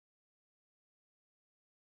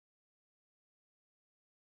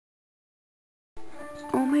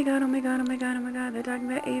my god, oh my god, oh my god, oh my god. They're talking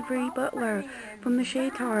about Avery Butler from the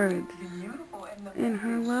Shaytards in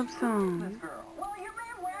her love song. Well, you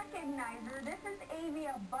may recognize her. This is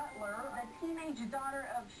Avia Butler, the teenage daughter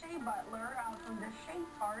of Shay Butler from the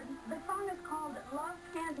Shaytards. The song is called Love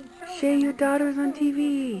Can't Be Chosen. Shay, your daughter's on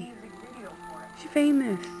TV. She's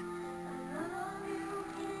famous.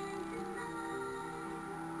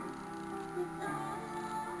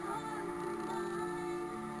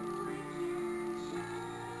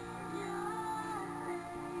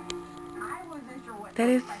 That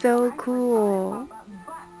is so cool.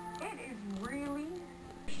 But it is really...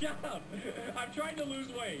 Shut up! I'm trying to lose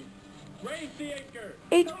weight. Raise the Ycaters.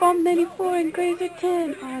 H-Bomb 94 and Grazer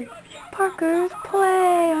 10 on Parker's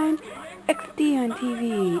Play on XD on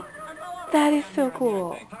TV. That is so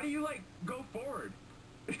cool. How do you, go forward?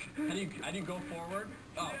 How do you go forward?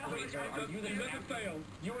 Oh, Grazer, are you the captain?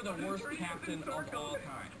 You were the worst captain of all time.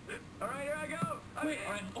 Alright, here I go. Wait,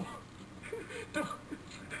 alright. Oh.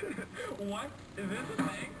 What? Is this a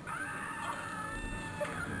thing?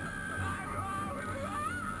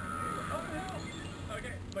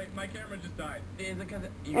 Okay, wait, my camera just died. Is it because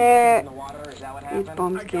you in the water? Is that what happened?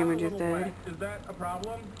 H-Bomb's camera just died. Is that a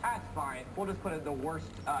problem? That's fine. We'll just put the worst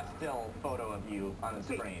still photo of you on the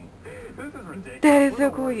screen. This is ridiculous. That is so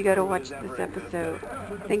cool. You gotta watch this episode.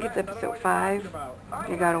 I think it's episode 5.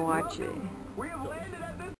 You gotta watch it.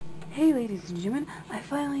 Hey ladies and gentlemen, I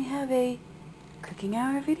finally have a cooking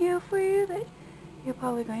hour video for you that you're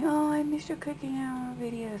probably going, oh, I miss your cooking hour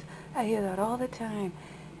videos. I hear that all the time.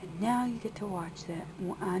 And now you get to watch that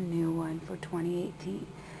a new one for 2018.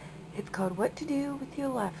 It's called What to Do with Your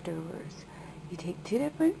Leftovers. You take 2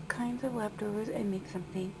 different kinds of leftovers and make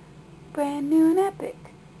something brand new and epic.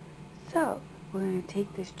 So, we're going to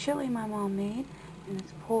take this chili my mom made and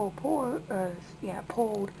this pulled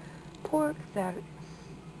pork that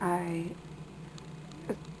I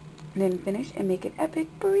didn't finish and make an epic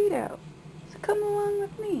burrito. So come along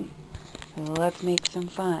with me. Let's make some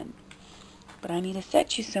fun. But I need to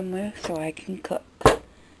set you somewhere so I can cook. So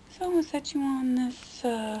I'm going to set you on this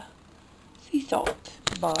sea salt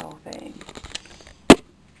bottle thing.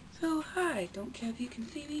 So hi, don't care if you can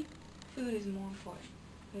see me. Food is more important.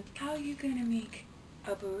 But how are you going to make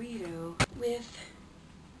a burrito with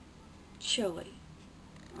chili?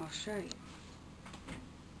 I'll show you.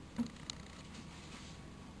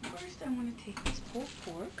 First, I want to take this pulled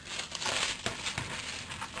pork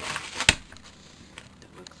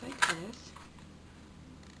that looks like this,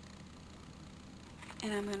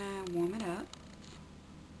 and I'm going to warm it up.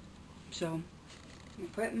 So, I'm going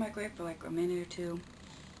to put it in the microwave for like a minute or 2.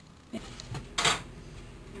 Now,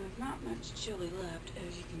 there's not much chili left,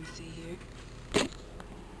 as you can see here.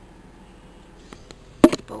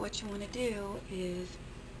 But what you want to do is,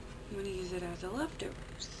 you want to use it as a leftover.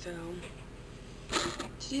 So,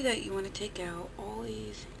 to do that, you want to take out all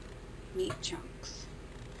these meat chunks.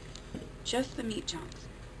 Just the meat chunks.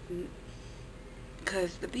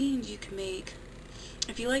 Because the beans you can make,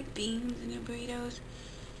 if you like beans in your burritos,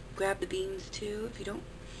 grab the beans too.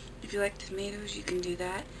 If you like tomatoes, you can do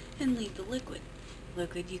that. And leave the liquid.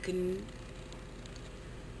 Liquid you can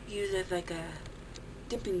use as like a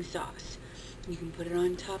dipping sauce. You can put it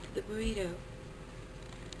on top of the burrito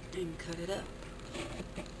and cut it up.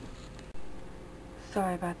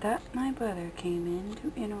 Sorry about that. My brother came in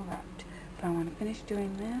to interrupt. But I want to finish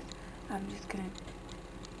doing this. I'm just going to...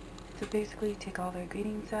 So basically, take all the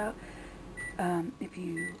ingredients out. If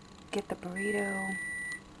you get the burrito,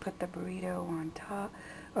 put the burrito on top,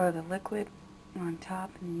 or the liquid on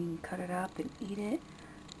top, and you can cut it up and eat it.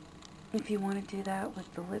 If you want to do that with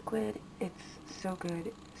the liquid, it's so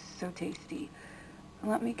good, so tasty.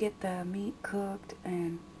 Let me get the meat cooked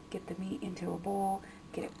and get the meat into a bowl,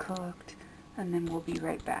 get it cooked, and then we'll be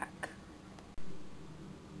right back.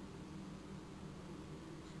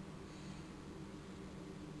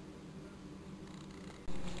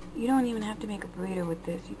 You don't even have to make a burrito with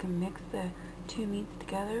this. You can mix the 2 meats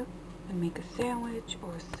together and make a sandwich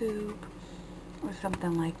or a soup or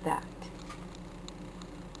something like that.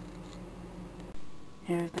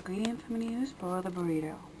 Here's the ingredients I'm going to use for the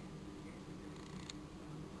burrito.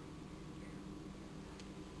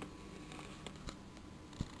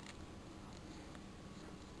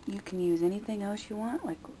 You can use anything else you want,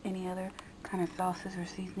 like any other kind of sauces or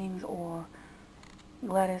seasonings, or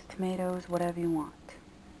lettuce, tomatoes, whatever you want.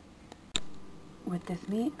 With this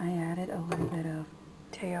meat, I added a little bit of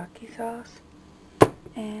teriyaki sauce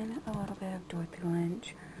and a little bit of Dorothy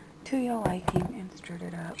Lynch to your liking and stirred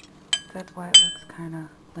it up. That's why it looks kind of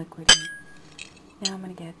liquidy. Now I'm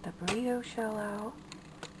going to get the burrito shell out,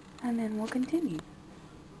 and then we'll continue.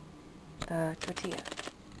 The tortilla.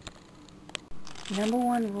 Number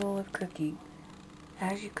one rule of cooking.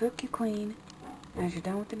 As you cook, you clean. As you're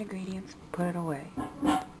done with the ingredients, put it away.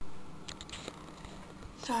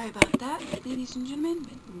 Sorry about that, ladies and gentlemen,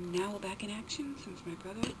 but now we're back in action since my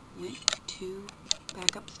brother went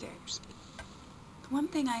back upstairs. The one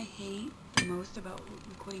thing I hate the most about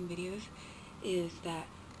recording videos is that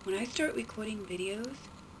when I start recording videos,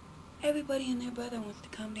 everybody and their brother wants to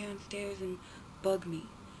come downstairs and bug me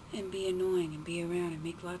and be annoying and be around and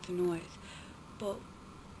make lots of noise. But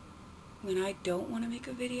when I don't want to make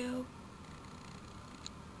a video,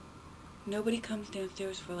 nobody comes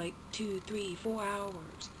downstairs for like 2, 3, 4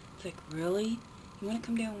 hours. It's like, really? You want to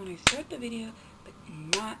come down when I start the video, but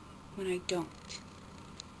not when I don't.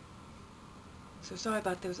 So sorry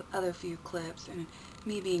about those other few clips and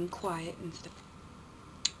me being quiet and stuff.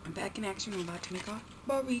 I'm back in action. We're about to make our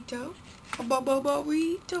burrito.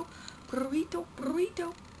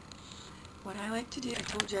 Burrito. What I like to do, I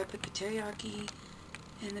told you I put the teriyaki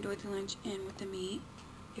and the dorsey lunch in with the meat.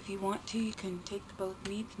 If you want to, you can take both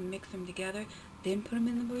meats and mix them together, then put them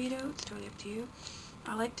in the burrito. It's totally up to you.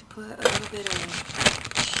 I like to put a little bit of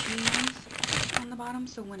cheese on the bottom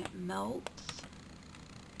so when it melts,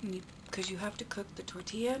 because you have to cook the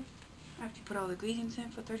tortilla after you put all the ingredients in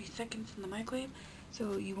for 30 seconds in the microwave.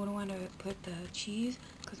 So you want to put the cheese,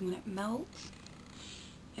 because when it melts,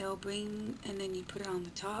 it'll bring, and then you put it on the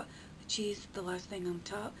top. The cheese is the last thing on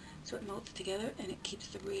top, so it melts together and it keeps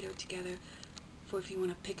the burrito together for if you want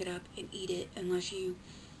to pick it up and eat it, unless you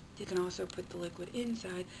can also put the liquid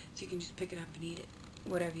inside, so you can just pick it up and eat it,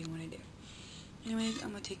 whatever you want to do. Anyways,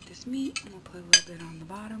 I'm going to take this meat, I'm going to put a little bit on the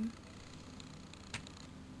bottom.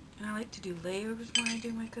 And I like to do layers when I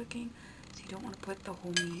do my cooking, so you don't want to put the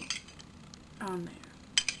whole meat on there.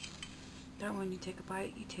 That when you take a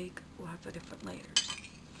bite, you take lots of different layers.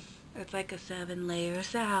 It's like a 7-layer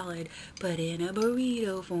salad, but in a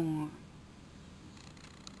burrito form.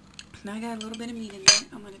 So now I got a little bit of meat in there.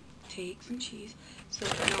 I'm going to take some cheese, so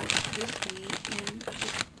it melts this meat in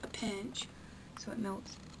just a pinch, so it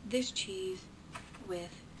melts this cheese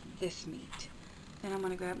with this meat. Then I'm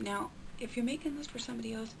going to grab, now if you're making this for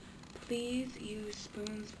somebody else, please use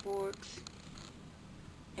spoons, forks,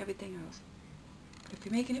 everything else. But if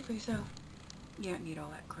you're making it for yourself, you don't need all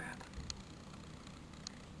that crap.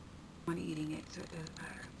 I'm eating it, so it doesn't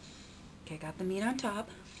matter. Okay, got the meat on top.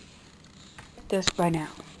 This by now.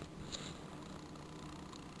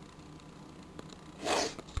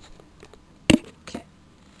 Okay.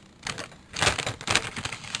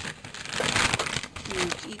 Now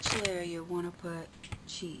with each layer you want to put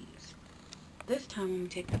cheese. This time I'm going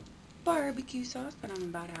to take the barbecue sauce that I'm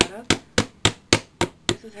about out of.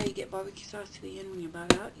 This is how you get barbecue sauce to the end when you're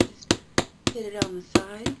about out. You just hit it on the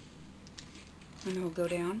side and it'll go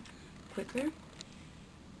down quicker.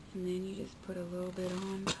 And then you just put a little bit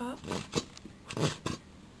on top.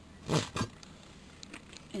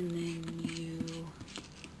 And then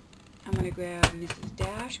I'm going to grab Mrs.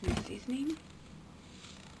 Dash, my seasoning.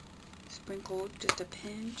 Sprinkle just a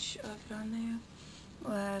pinch of it on there.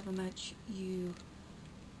 However much you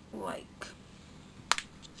like.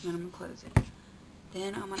 And then I'm going to close it.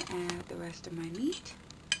 Then I'm going to add the rest of my meat.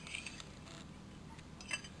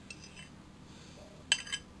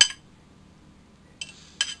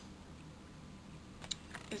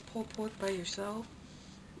 It's pulled pork by yourself,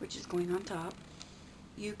 which is going on top.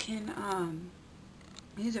 You can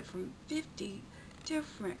use it from 50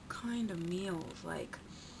 different kind of meals. Like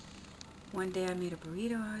one day I made a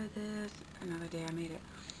burrito out of this, another day I made it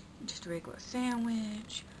just a regular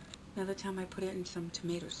sandwich, another time I put it in some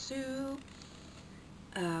tomato soup,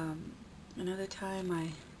 another time I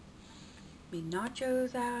made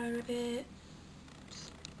nachos out of it,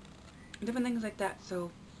 just different things like that.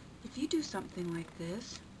 So if you do something like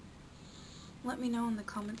this, let me know in the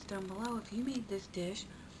comments down below if you made this dish,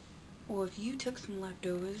 or if you took some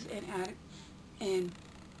leftovers and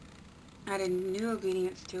added new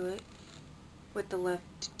ingredients to it with the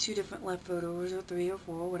 2 different leftovers, or 3 or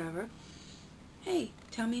 4, whatever. Hey,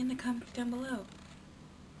 tell me in the comments down below.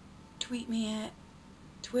 Tweet me at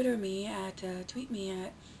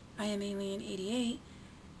IamAlien88,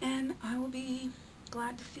 and I will be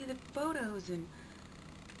glad to see the photos, and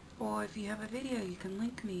or if you have a video, you can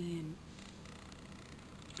link me and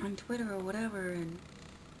on Twitter or whatever, and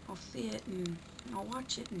I'll see it and I'll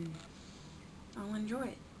watch it and I'll enjoy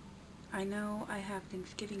it. I know I have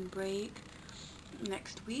Thanksgiving break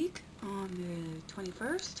next week on the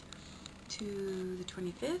 21st to the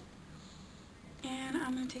 25th, and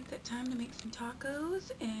I'm going to take that time to make some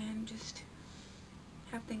tacos and just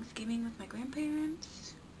have Thanksgiving with my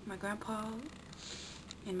grandparents, my grandpa,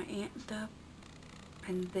 and my aunt and stuff,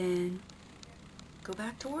 and then go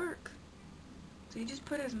back to work. So you just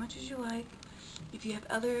put as much as you like. If you have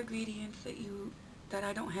other ingredients that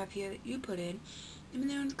I don't have here that you put in, let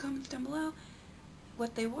me know in the comments down below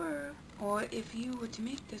what they were, or if you were to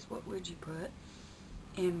make this, what would you put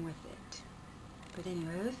in with it. But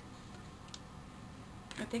anyways,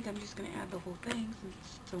 I think I'm just going to add the whole thing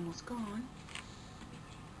since it's almost gone.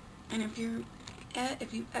 And if you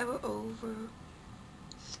ever overstuff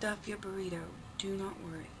your burrito, do not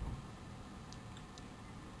worry.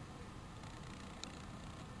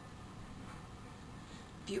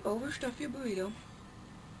 If you overstuff your burrito,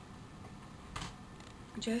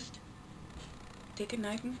 just take a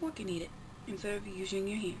knife and fork and eat it instead of using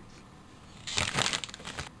your hands.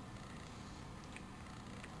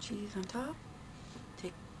 Cheese on top.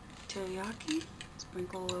 Take teriyaki,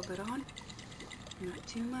 sprinkle a little bit on, not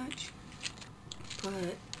too much.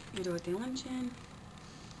 Put your tortilla luncheon,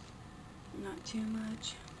 not too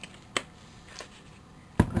much.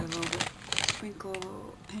 Put a little bit, sprinkle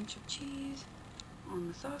a pinch of cheese on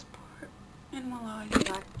the sauce part, and voila, you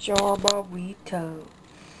got your burrito.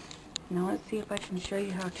 Now let's see if I can show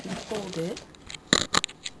you how to fold it.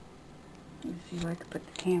 Let's see if I can put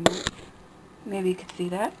the camera. Maybe you could see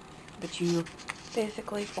that, but you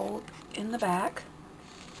basically fold in the back,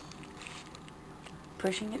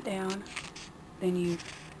 pushing it down. Then you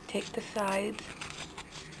take the sides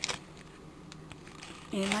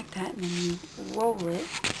in like that, and then you roll it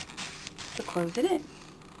to close it in.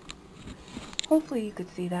 Hopefully you could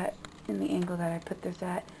see that in the angle that I put this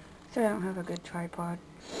at. So I don't have a good tripod.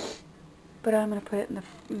 But I'm gonna put it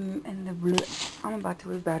I'm about to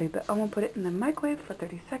lose battery, but I'm gonna put it in the microwave for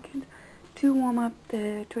 30 seconds to warm up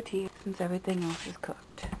the tortilla since everything else is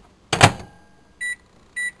cooked.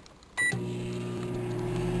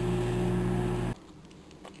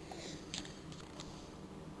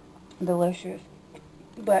 Delicious.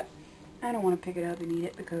 But I don't want to pick it up and eat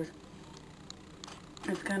it because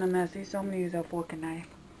it's kind of messy, so I'm going to use a fork and knife.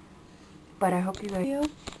 But I hope you guys...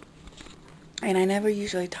 And I never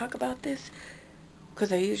usually talk about this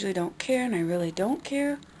because I usually don't care, and I really don't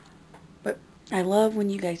care. But I love when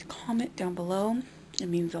you guys comment down below. It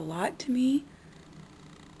means a lot to me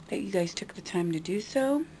that you guys took the time to do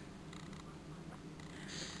so.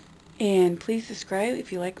 And please subscribe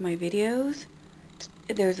if you like my videos.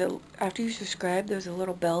 After you subscribe, there's a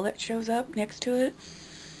little bell that shows up next to it.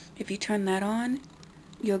 If you turn that on,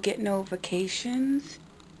 you'll get notifications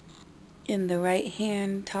in the right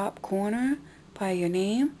hand top corner by your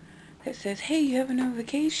name that says, hey, you have a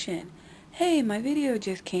notification. Hey, my video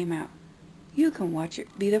just came out. You can watch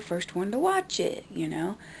it, be the first one to watch it, you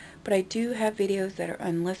know. But I do have videos that are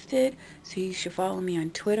unlisted, so you should follow me on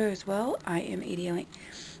Twitter as well. I am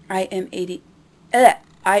Alien88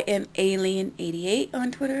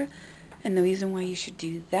 on Twitter. And the reason why you should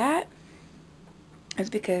do that is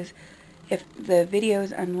because if the video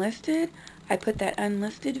is unlisted, I put that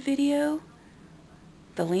unlisted video,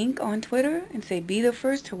 the link on Twitter, and say be the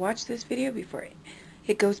first to watch this video before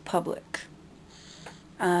it goes public.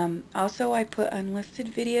 Also, I put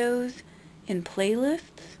unlisted videos in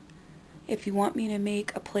playlists. If you want me to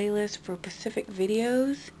make a playlist for specific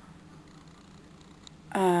videos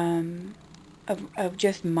of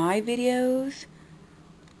just my videos,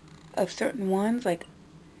 of certain ones, like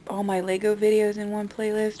all my Lego videos in one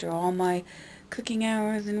playlist, or all my cooking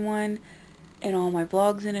hours in one, and all my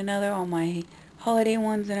vlogs in another, all my holiday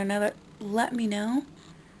ones in another, let me know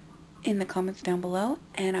in the comments down below,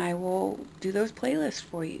 and I will do those playlists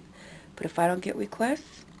for you. But if I don't get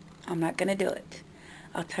requests, I'm not going to do it.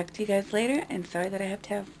 I'll talk to you guys later, and sorry that I have to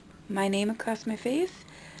have my name across my face,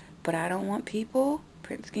 but I don't want people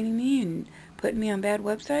print skinning me and putting me on bad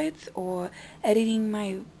websites, or editing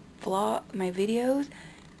my videos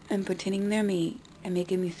and pretending they're me and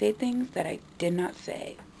making me say things that I did not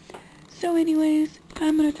say. So anyways,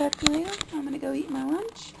 I'm going to talk to you later. I'm going to go eat my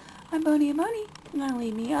lunch. I'm Bonnie. Now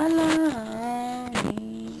leave me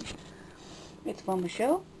alone. It's from a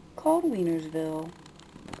show called Wienersville.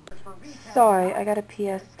 Sorry, I got a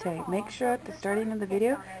PS today. Make sure at the starting of the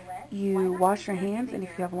video you wash your hands, and if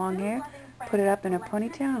you have long hair, put it up in a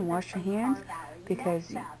ponytail and wash your hands,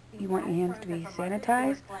 because you want your hands to be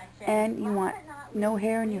sanitized, and you want no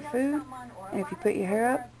hair in your food, and if you put your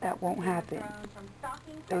hair up, that won't happen.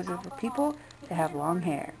 Those are for people that have long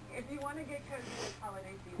hair.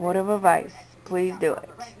 Word of advice, please do it.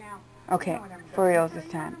 Okay, for reals this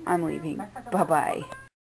time, I'm leaving. Bye-bye.